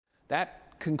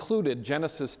That concluded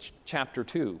Genesis chapter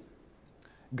 2,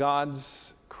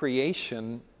 God's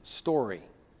creation story.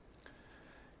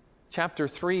 Chapter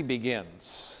 3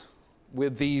 begins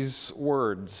with these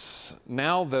words,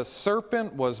 "Now the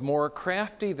serpent was more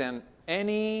crafty than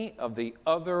any of the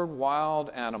other wild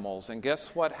animals." And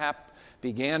guess what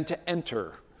began to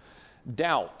enter?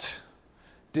 Doubt,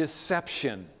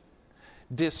 deception,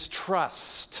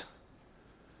 distrust.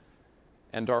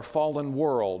 And our fallen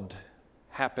world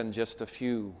happened just a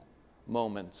few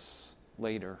moments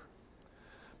later.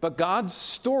 But God's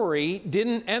story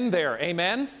didn't end there.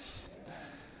 Amen?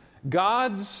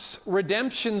 God's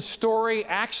redemption story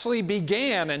actually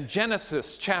began in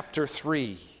Genesis chapter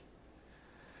 3.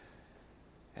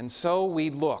 And so we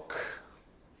look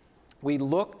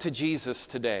to Jesus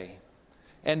today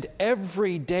and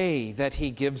every day that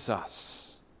He gives us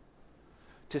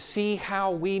to see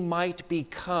how we might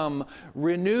become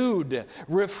renewed,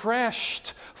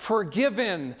 refreshed,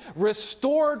 forgiven,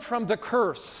 restored from the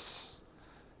curse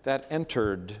that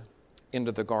entered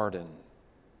into the garden.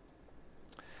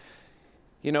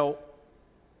 You know,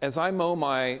 as I mow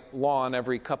my lawn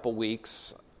every couple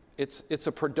weeks, it's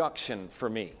a production for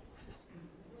me.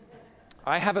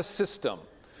 I have a system,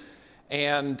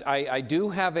 and I do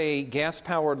have a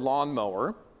gas-powered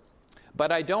lawnmower,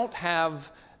 but I don't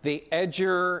have the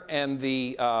edger and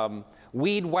the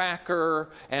weed whacker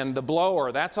and the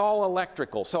blower. That's all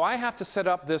electrical. So I have to set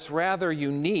up this rather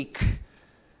unique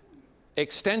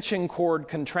extension cord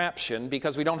contraption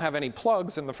because we don't have any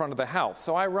plugs in the front of the house.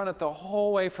 So I run it the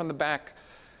whole way from the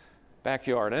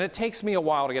backyard. And it takes me a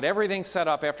while to get everything set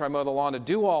up after I mow the lawn to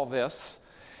do all this.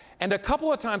 And a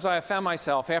couple of times I have found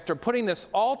myself, after putting this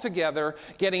all together,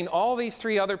 getting all these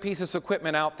 3 other pieces of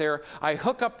equipment out there, I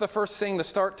hook up the first thing to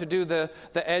start to do the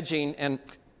edging, and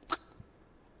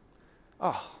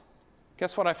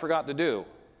guess what I forgot to do?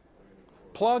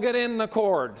 Plug it in the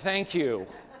cord. Thank you.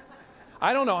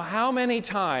 I don't know how many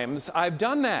times I've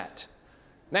done that.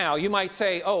 Now, you might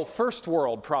say, first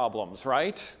world problems,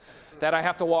 right? That I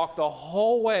have to walk the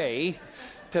whole way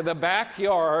to the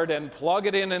backyard and plug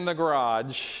it in the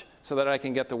garage so that I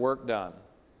can get the work done.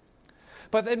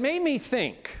 But it made me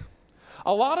think,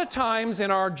 a lot of times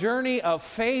in our journey of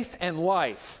faith and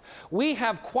life, we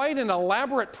have quite an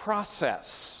elaborate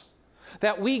process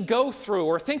that we go through,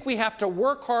 or think we have to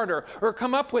work harder, or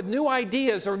come up with new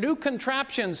ideas, or new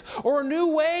contraptions, or new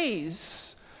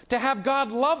ways to have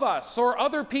God love us, or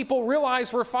other people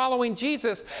realize we're following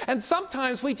Jesus. And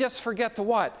sometimes we just forget to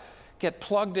what? Get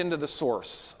plugged into the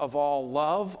source of all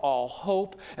love, all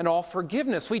hope, and all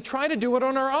forgiveness. We try to do it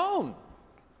on our own,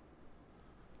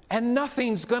 and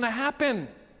nothing's going to happen.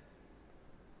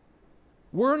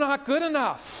 We're not good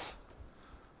enough.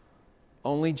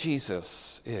 Only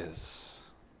Jesus is.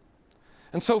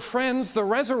 And so, friends, the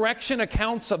resurrection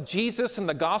accounts of Jesus in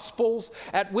the Gospels,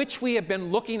 at which we have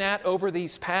been looking at over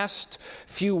these past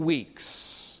few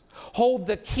weeks, hold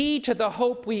the key to the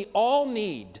hope we all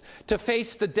need to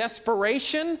face the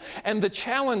desperation and the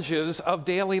challenges of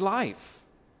daily life.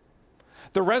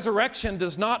 The resurrection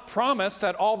does not promise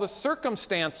that all the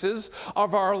circumstances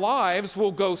of our lives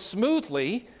will go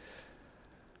smoothly,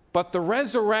 but the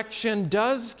resurrection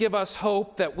does give us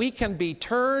hope that we can be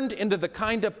turned into the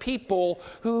kind of people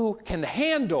who can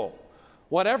handle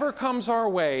whatever comes our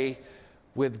way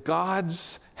with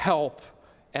God's help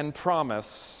and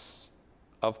promise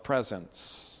of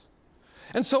presence.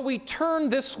 And so we turn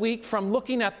this week from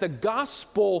looking at the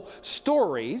gospel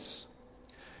stories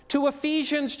to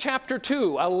Ephesians chapter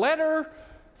 2, a letter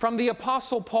from the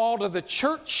Apostle Paul to the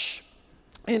church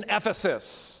in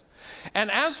Ephesus. And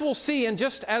as we'll see, and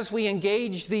just as we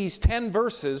engage these 10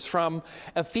 verses from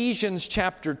Ephesians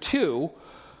chapter 2,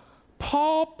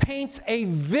 Paul paints a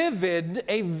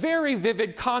very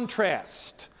vivid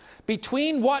contrast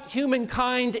between what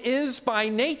humankind is by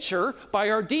nature, by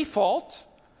our default,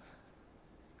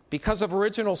 because of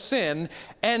original sin,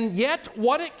 and yet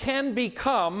what it can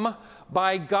become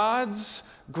by God's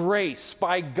grace,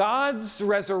 by God's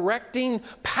resurrecting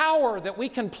power that we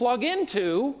can plug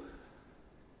into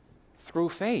through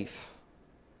faith.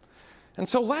 And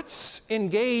so let's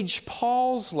engage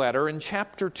Paul's letter in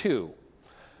chapter 2.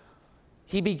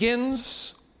 He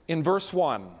begins in verse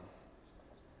 1.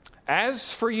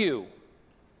 As for you,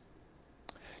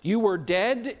 you were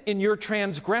dead in your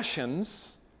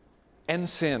transgressions and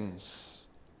sins,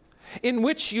 in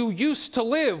which you used to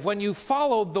live when you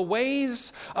followed the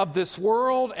ways of this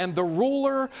world and the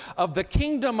ruler of the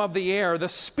kingdom of the air, the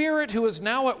spirit who is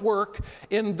now at work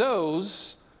in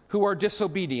those who are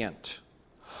disobedient.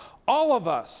 All of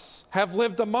us have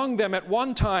lived among them at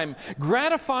one time,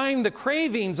 gratifying the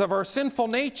cravings of our sinful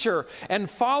nature and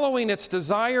following its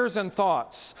desires and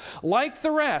thoughts. Like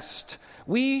the rest,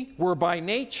 we were by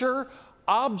nature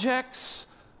objects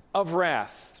of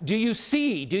wrath. Do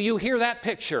you hear that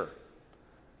picture?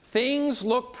 Things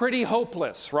look pretty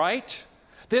hopeless, right?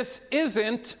 This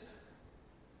isn't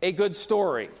a good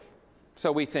story,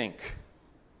 so we think.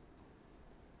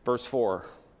 Verse 4.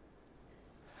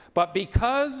 But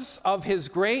because of his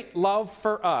great love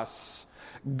for us,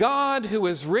 God, who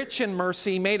is rich in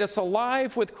mercy, made us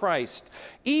alive with Christ,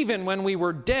 even when we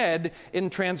were dead in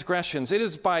transgressions. It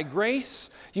is by grace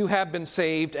you have been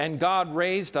saved, and God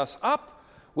raised us up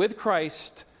with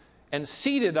Christ and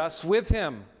seated us with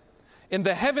him in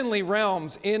the heavenly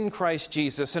realms in Christ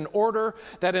Jesus, in order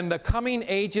that in the coming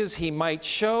ages he might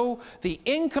show the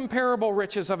incomparable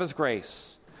riches of his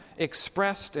grace,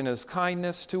 expressed in his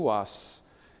kindness to us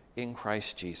in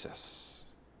Christ Jesus.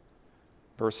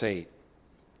 Verse 8.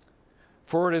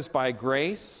 For it is by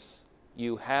grace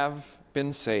you have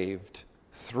been saved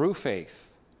through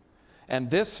faith, and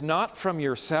this not from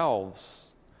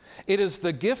yourselves. It is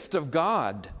the gift of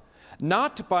God,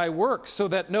 not by works, so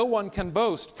that no one can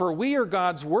boast. For we are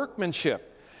God's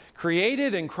workmanship,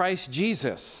 created in Christ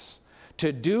Jesus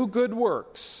to do good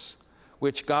works,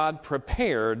 which God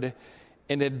prepared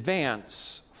in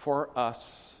advance for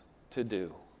us to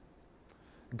do.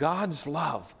 God's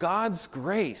love, God's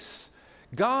grace,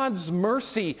 God's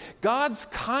mercy, God's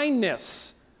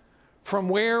kindness from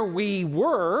where we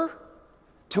were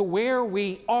to where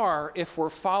we are if we're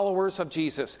followers of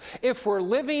Jesus, if we're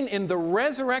living in the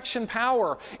resurrection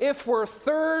power, if we're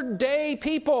third day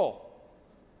people,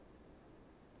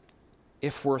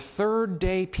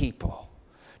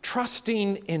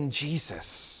 trusting in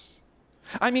Jesus.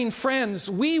 I mean, friends,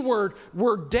 we were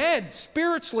dead,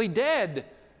 spiritually dead.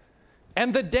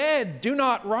 And the dead do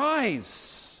not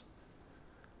rise.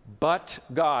 But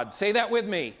God. Say that with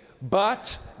me.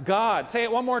 But God. Say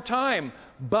it one more time.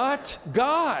 But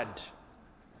God.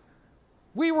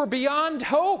 We were beyond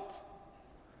hope.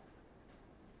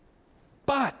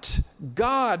 But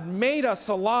God made us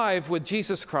alive with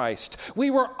Jesus Christ. We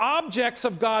were objects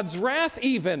of God's wrath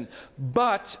even.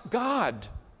 But God.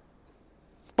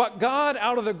 But God,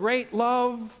 out of the great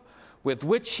love with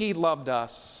which he loved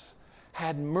us,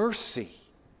 had mercy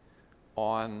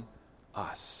on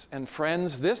us. And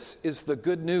friends, this is the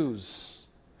good news.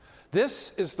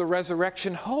 This is the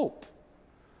resurrection hope.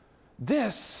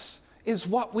 This is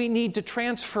what we need to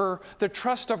transfer the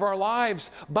trust of our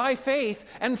lives by faith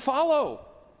and follow.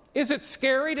 Is it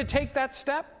scary to take that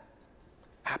step?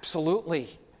 Absolutely.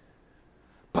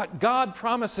 But God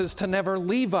promises to never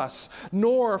leave us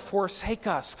nor forsake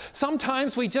us.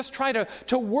 Sometimes we just try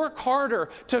to work harder,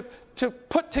 to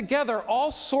put together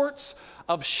all sorts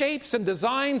of shapes and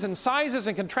designs and sizes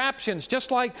and contraptions,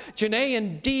 just like Janae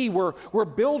and Dee were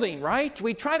building, right?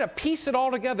 We try to piece it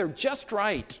all together just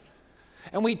right.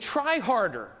 And we try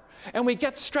harder, and we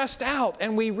get stressed out,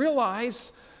 and we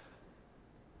realize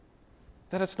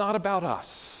that it's not about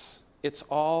us. It's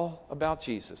all about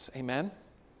Jesus. Amen?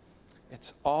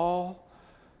 It's all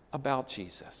about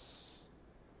Jesus.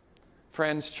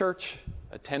 Friends, church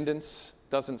attendance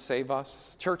doesn't save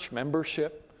us. Church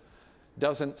membership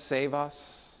doesn't save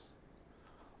us.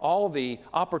 All the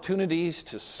opportunities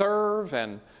to serve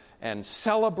and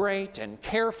celebrate and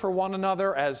care for one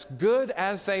another, as good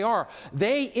as they are,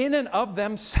 they in and of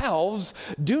themselves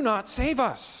do not save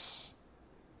us.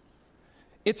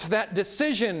 It's that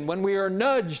decision when we are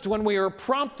nudged, when we are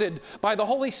prompted by the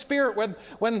Holy Spirit,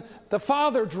 when the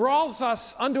Father draws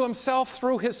us unto himself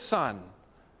through his Son,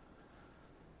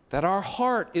 that our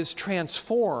heart is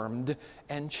transformed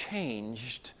and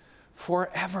changed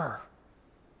forever.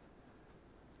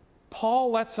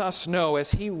 Paul lets us know as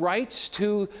he writes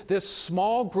to this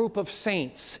small group of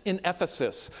saints in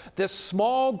Ephesus, this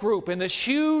small group in this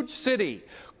huge city,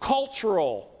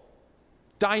 cultural,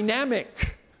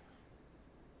 dynamic,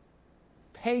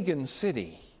 pagan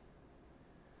city,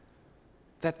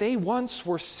 that they once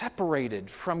were separated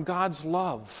from God's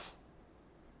love.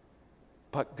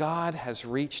 But God has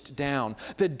reached down.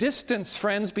 The distance,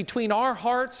 friends, between our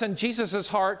hearts and Jesus'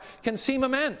 heart can seem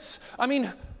immense. I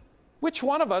mean, which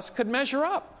one of us could measure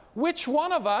up? Which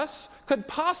one of us could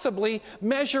possibly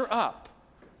measure up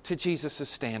to Jesus'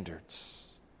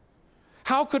 standards?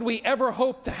 How could we ever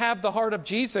hope to have the heart of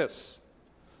Jesus?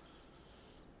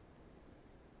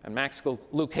 And Max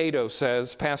Lucado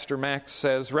says, Pastor Max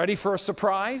says, ready for a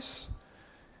surprise?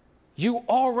 You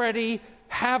already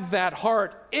have that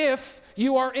heart if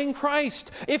you are in Christ.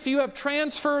 If you have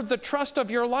transferred the trust of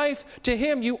your life to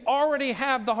him, you already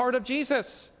have the heart of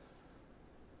Jesus.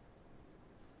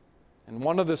 And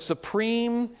one of the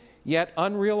supreme yet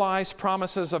unrealized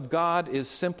promises of God is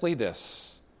simply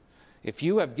this: if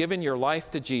you have given your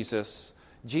life to Jesus,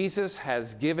 Jesus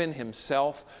has given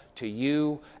himself to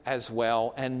you as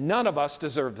well, and none of us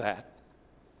deserve that.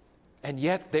 And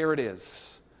yet there it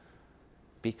is,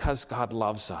 because God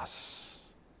loves us.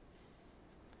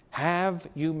 Have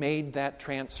you made that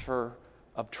transfer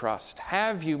of trust?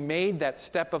 Have you made that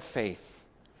step of faith,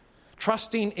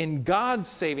 trusting in God's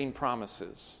saving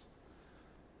promises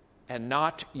and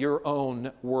not your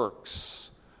own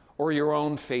works or your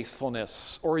own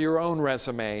faithfulness or your own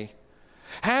resume?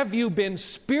 Have you been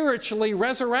spiritually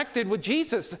resurrected with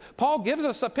Jesus? Paul gives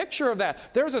us a picture of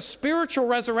that. There's a spiritual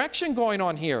resurrection going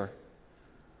on here.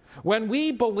 When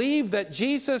we believe that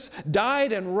Jesus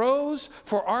died and rose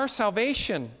for our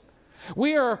salvation,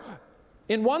 we are,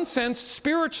 in one sense,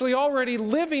 spiritually already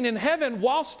living in heaven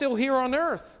while still here on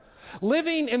earth,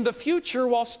 living in the future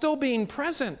while still being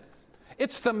present.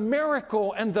 It's the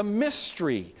miracle and the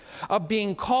mystery of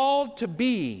being called to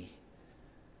be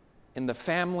in the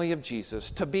family of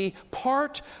Jesus, to be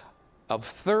part of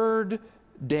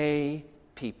third-day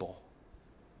people.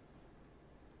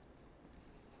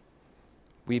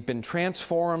 We've been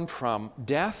transformed from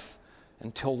death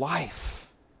until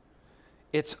life.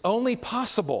 It's only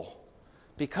possible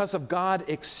because of God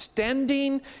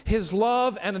extending his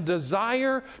love and a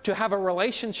desire to have a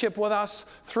relationship with us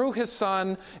through his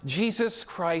Son, Jesus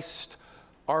Christ,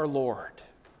 our Lord.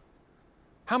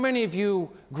 How many of you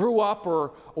grew up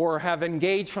or have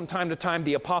engaged from time to time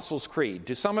the Apostles' Creed?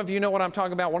 Do some of you know what I'm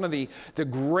talking about? One of the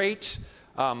great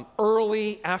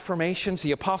early affirmations,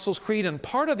 the Apostles' Creed. And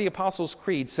part of the Apostles'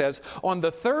 Creed says, on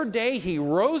the third day he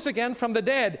rose again from the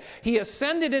dead. He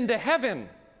ascended into heaven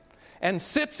and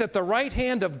sits at the right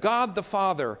hand of God the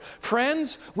Father.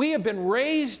 Friends, we have been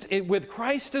raised with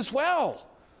Christ as well.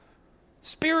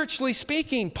 Spiritually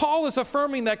speaking, Paul is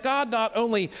affirming that God not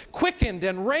only quickened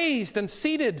and raised and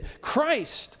seated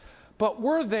Christ, but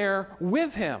we're there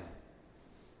with him.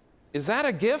 Is that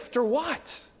a gift or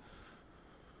what?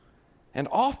 And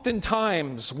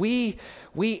oftentimes we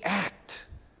act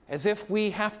as if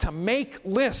we have to make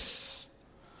lists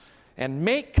and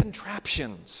make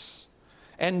contraptions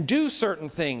and do certain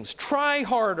things. Try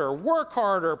harder, work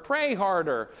harder, pray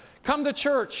harder, come to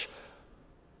church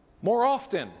more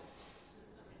often.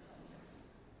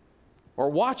 Or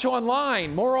watch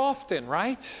online more often,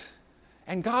 right?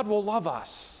 And God will love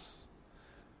us.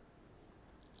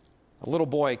 A little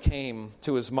boy came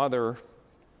to his mother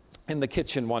in the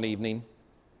kitchen one evening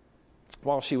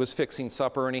while she was fixing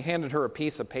supper, and he handed her a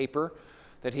piece of paper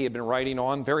that he had been writing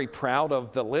on, very proud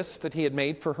of the list that he had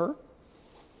made for her.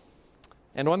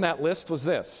 And on that list was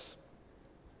this.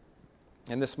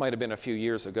 And this might have been a few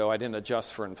years ago. I didn't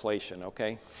adjust for inflation,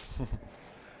 okay?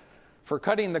 For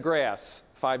cutting the grass,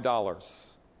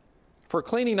 $5. For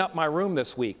cleaning up my room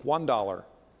this week, $1.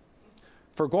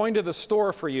 For going to the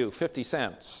store for you, 50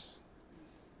 cents.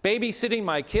 Babysitting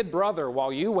my kid brother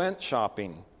while you went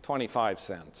shopping, 25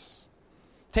 cents.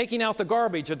 Taking out the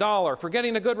garbage, $1. For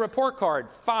getting a good report card,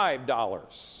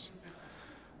 $5.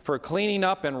 For cleaning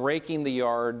up and raking the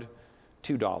yard,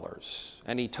 $2.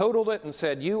 And he totaled it and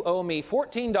said, you owe me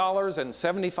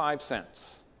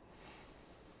 $14.75.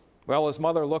 Well, his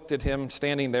mother looked at him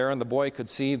standing there, and the boy could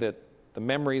see that the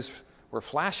memories were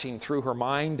flashing through her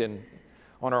mind and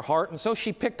on her heart. And so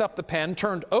she picked up the pen,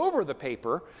 turned over the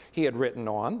paper he had written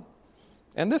on,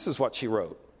 and this is what she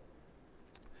wrote.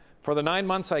 For the 9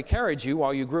 months I carried you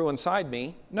while you grew inside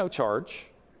me, no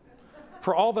charge.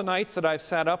 For all the nights that I've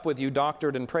sat up with you,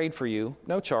 doctored and prayed for you,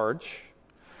 no charge.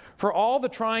 For all the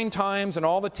trying times and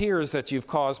all the tears that you've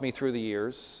caused me through the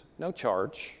years, no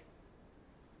charge.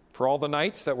 For all the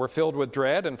nights that were filled with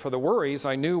dread and for the worries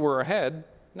I knew were ahead,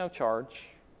 no charge.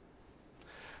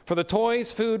 For the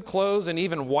toys, food, clothes, and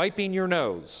even wiping your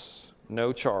nose,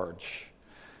 no charge.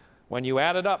 When you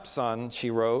add it up, son,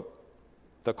 she wrote,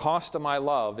 the cost of my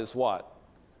love is what?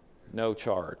 No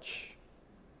charge.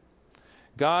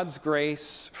 God's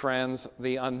grace, friends,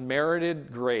 the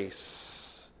unmerited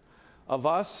grace of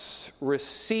us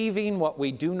receiving what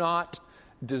we do not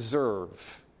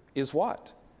deserve is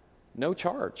what? No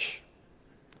charge.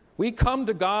 We come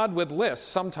to God with lists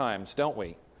sometimes, don't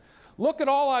we? Look at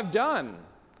all I've done.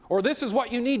 Or this is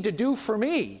what you need to do for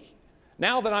me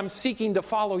now that I'm seeking to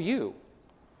follow you.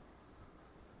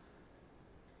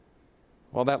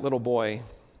 Well, that little boy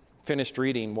finished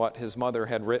reading what his mother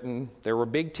had written. There were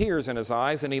big tears in his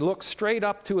eyes, and he looked straight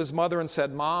up to his mother and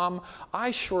said, Mom,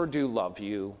 I sure do love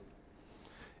you.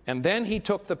 And then he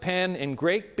took the pen, in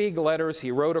great big letters,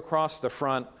 he wrote across the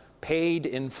front, paid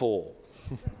in full.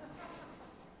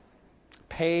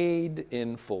 Paid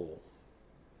in full.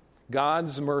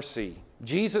 God's mercy.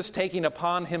 Jesus taking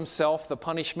upon himself the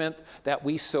punishment that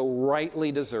we so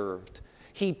rightly deserved.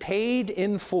 He paid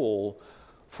in full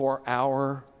for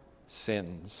our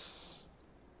sins.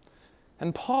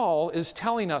 And Paul is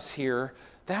telling us here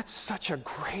that's such a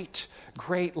great,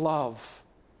 great love.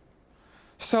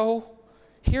 So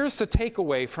here's the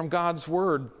takeaway from God's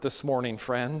word this morning,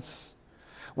 friends.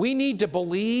 We need to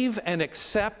believe and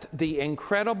accept the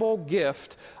incredible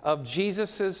gift of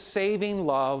Jesus' saving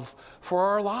love for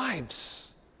our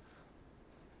lives.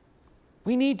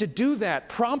 We need to do that,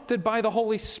 prompted by the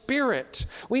Holy Spirit.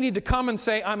 We need to come and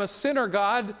say, I'm a sinner,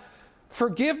 God,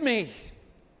 forgive me.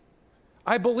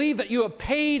 I believe that you have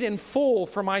paid in full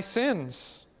for my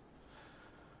sins.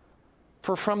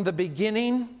 For from the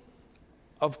beginning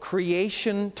of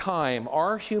creation time,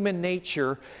 our human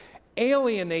nature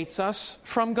alienates us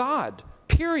from God,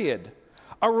 period.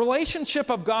 A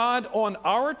relationship of God on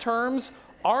our terms,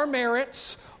 our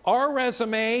merits, our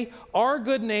resume, our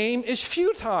good name is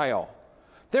futile.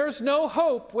 There's no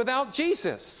hope without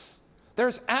Jesus.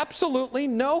 There's absolutely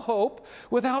no hope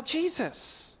without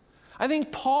Jesus. I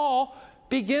think Paul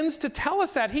begins to tell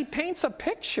us that. He paints a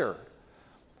picture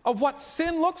of what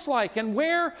sin looks like and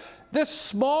where this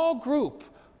small group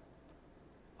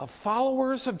of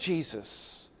followers of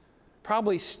Jesus,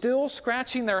 probably still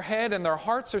scratching their head and their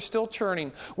hearts are still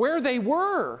churning, where they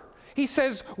were. He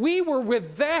says, we were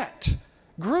with that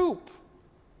group.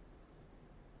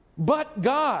 But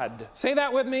God, say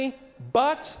that with me,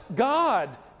 but God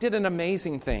did an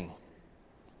amazing thing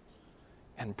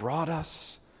and brought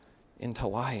us into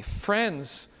life.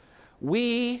 Friends,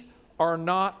 we are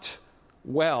not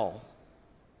well.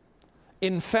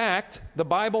 In fact, the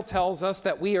Bible tells us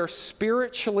that we are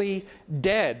spiritually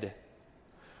dead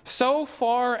so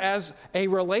far as a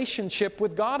relationship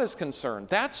with God is concerned.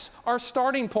 That's our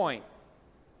starting point.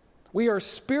 We are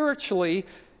spiritually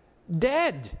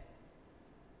dead.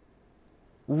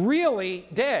 Really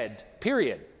dead,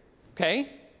 period. Okay?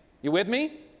 You with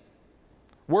me?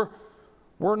 We're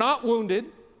not wounded.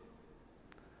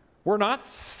 We're not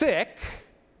sick.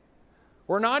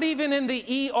 We're not even in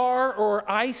the ER or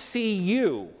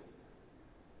ICU.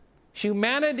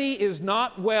 Humanity is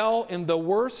not well in the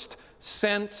worst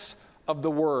sense of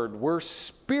the word. We're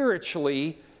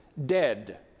spiritually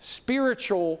dead.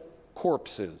 Spiritual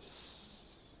corpses.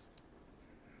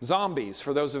 Zombies,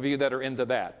 for those of you that are into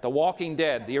that. The Walking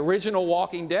Dead, the original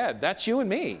Walking Dead. That's you and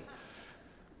me.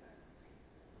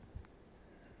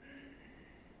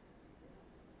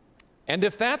 And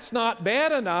if that's not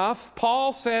bad enough,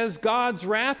 Paul says God's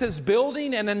wrath is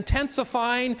building and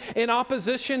intensifying in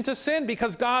opposition to sin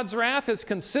because God's wrath is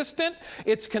consistent,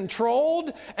 it's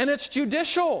controlled, and it's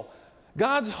judicial.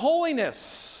 God's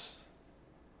holiness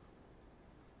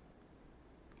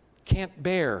can't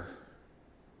bear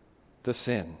the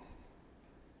sin.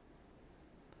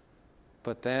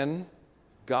 But then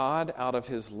God, out of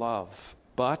his love,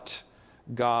 but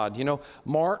God. You know,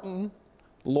 Martin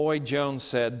Lloyd-Jones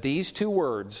said these two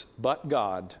words, but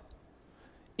God,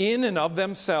 in and of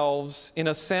themselves, in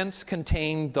a sense,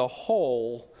 contain the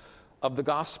whole of the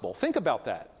gospel. Think about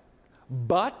that.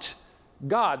 But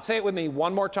God. Say it with me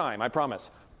one more time, I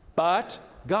promise. But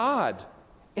God.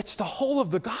 It's the whole of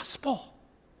the gospel.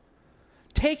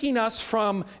 Taking us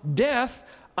from death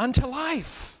unto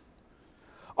life.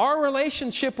 Our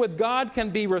relationship with God can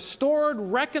be restored,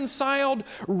 reconciled,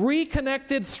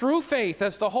 reconnected through faith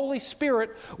as the Holy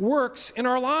Spirit works in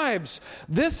our lives.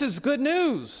 This is good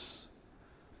news.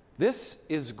 This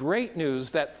is great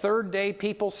news that third day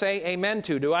people say amen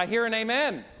to. Do I hear an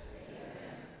amen? Amen.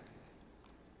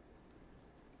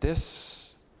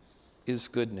 This is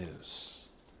good news.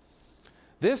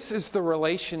 This is the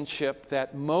relationship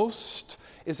that most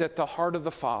is at the heart of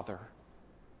the Father.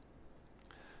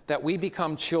 That we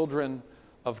become children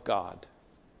of God.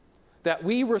 That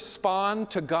we respond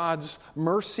to God's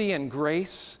mercy and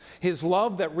grace, His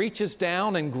love that reaches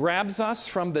down and grabs us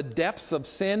from the depths of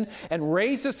sin and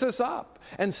raises us up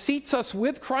and seats us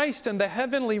with Christ in the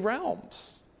heavenly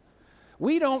realms.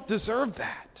 We don't deserve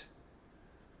that.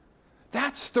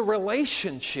 That's the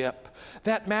relationship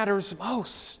that matters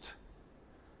most.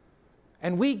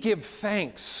 And we give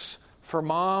thanks for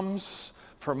moms,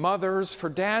 for mothers, for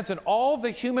dads, and all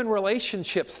the human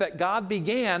relationships that God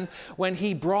began when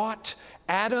He brought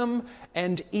Adam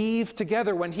and Eve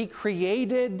together, when He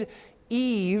created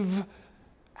Eve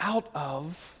out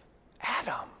of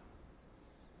Adam.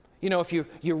 You know, if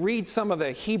you read some of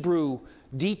the Hebrew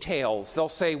details, they'll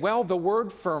say, well, the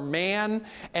word for man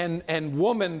and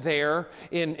woman there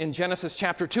in Genesis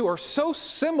chapter 2 are so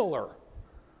similar.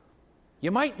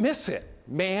 You might miss it.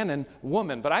 Man and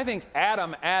woman. But I think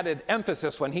Adam added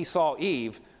emphasis when he saw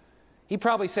Eve. He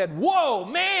probably said, "Whoa,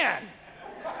 man!"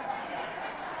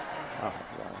 Oh,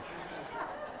 God.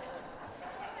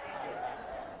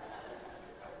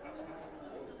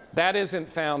 That isn't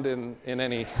found in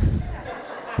any...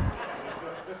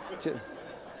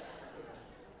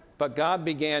 But God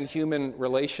began human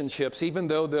relationships, even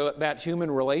though that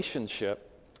human relationship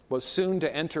was soon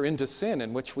to enter into sin,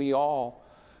 in which we all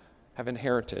have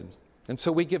inherited. And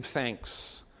so we give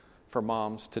thanks for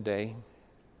moms today.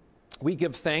 We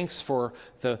give thanks for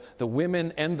the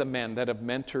women and the men that have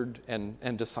mentored and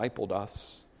discipled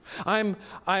us.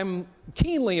 I'm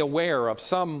keenly aware of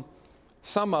some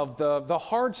of the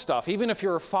hard stuff, even if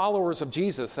you're followers of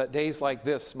Jesus, that days like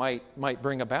this might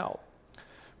bring about.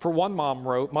 For one mom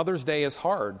wrote, "Mother's Day is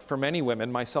hard for many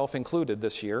women, myself included,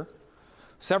 this year.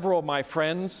 Several of my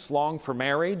friends long for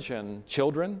marriage and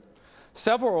children.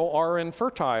 Several are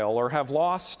infertile or have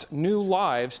lost new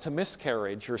lives to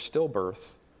miscarriage or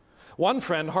stillbirth. One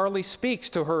friend hardly speaks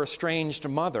to her estranged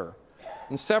mother,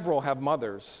 and several have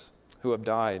mothers who have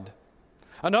died.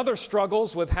 Another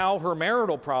struggles with how her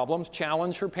marital problems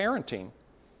challenge her parenting.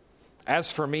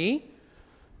 As for me,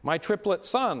 my triplet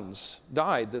sons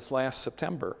died this last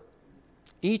September.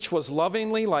 Each was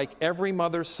lovingly like every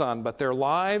mother's son, but their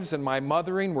lives and my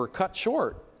mothering were cut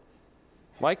short.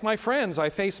 Like my friends, I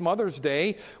face Mother's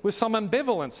Day with some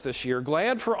ambivalence this year,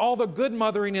 glad for all the good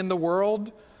mothering in the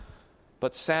world,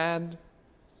 but sad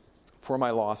for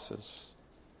my losses."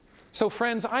 So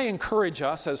friends, I encourage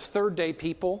us as Third Day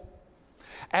people,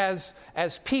 as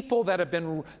people that have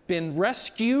been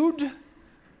rescued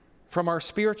from our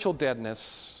spiritual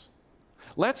deadness,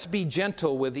 let's be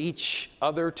gentle with each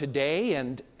other today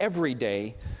and every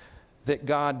day that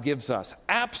God gives us.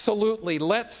 Absolutely,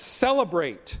 let's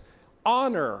celebrate,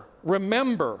 honor,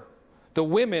 remember the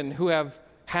women who have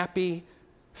happy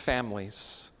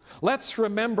families. Let's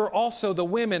remember also the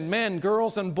women, men,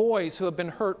 girls, and boys who have been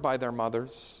hurt by their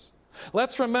mothers.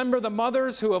 Let's remember the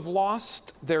mothers who have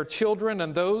lost their children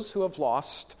and those who have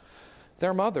lost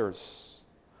their mothers.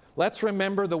 Let's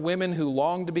remember the women who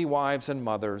long to be wives and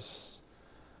mothers,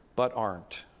 but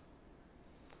aren't.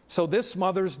 So this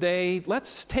Mother's Day,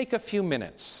 let's take a few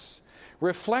minutes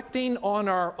reflecting on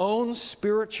our own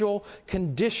spiritual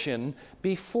condition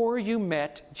before you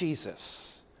met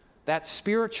Jesus, that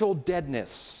spiritual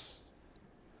deadness.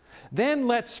 Then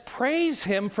let's praise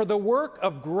Him for the work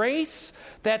of grace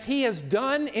that He has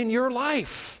done in your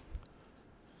life.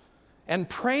 And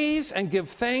praise and give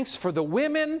thanks for the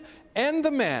women and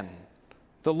the men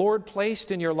the Lord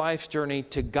placed in your life's journey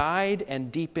to guide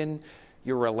and deepen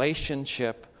your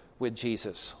relationship with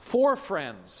Jesus. For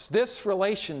friends, this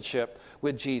relationship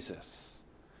with Jesus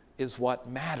is what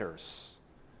matters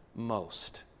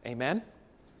most. Amen?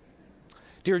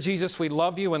 Dear Jesus, we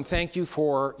love you and thank you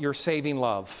for your saving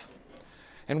love.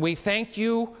 And we thank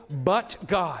you, but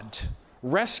God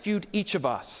rescued each of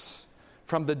us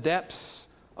from the depths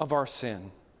of our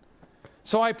sin.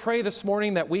 So I pray this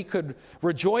morning that we could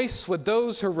rejoice with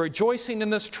those who are rejoicing in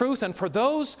this truth, and for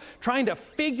those trying to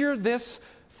figure this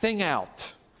thing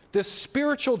out, this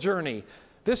spiritual journey,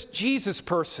 this Jesus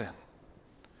person.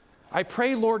 I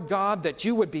pray, Lord God, that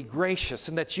you would be gracious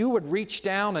and that you would reach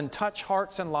down and touch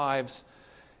hearts and lives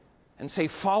and say,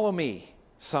 "Follow me,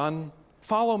 son.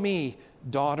 Follow me,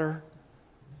 daughter."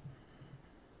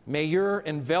 May your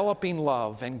enveloping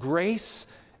love and grace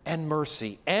and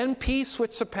mercy and peace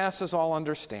which surpasses all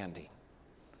understanding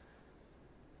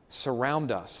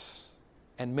surround us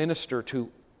and minister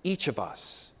to each of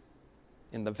us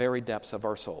in the very depths of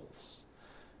our souls.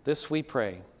 This we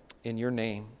pray in your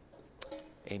name.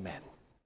 Amen.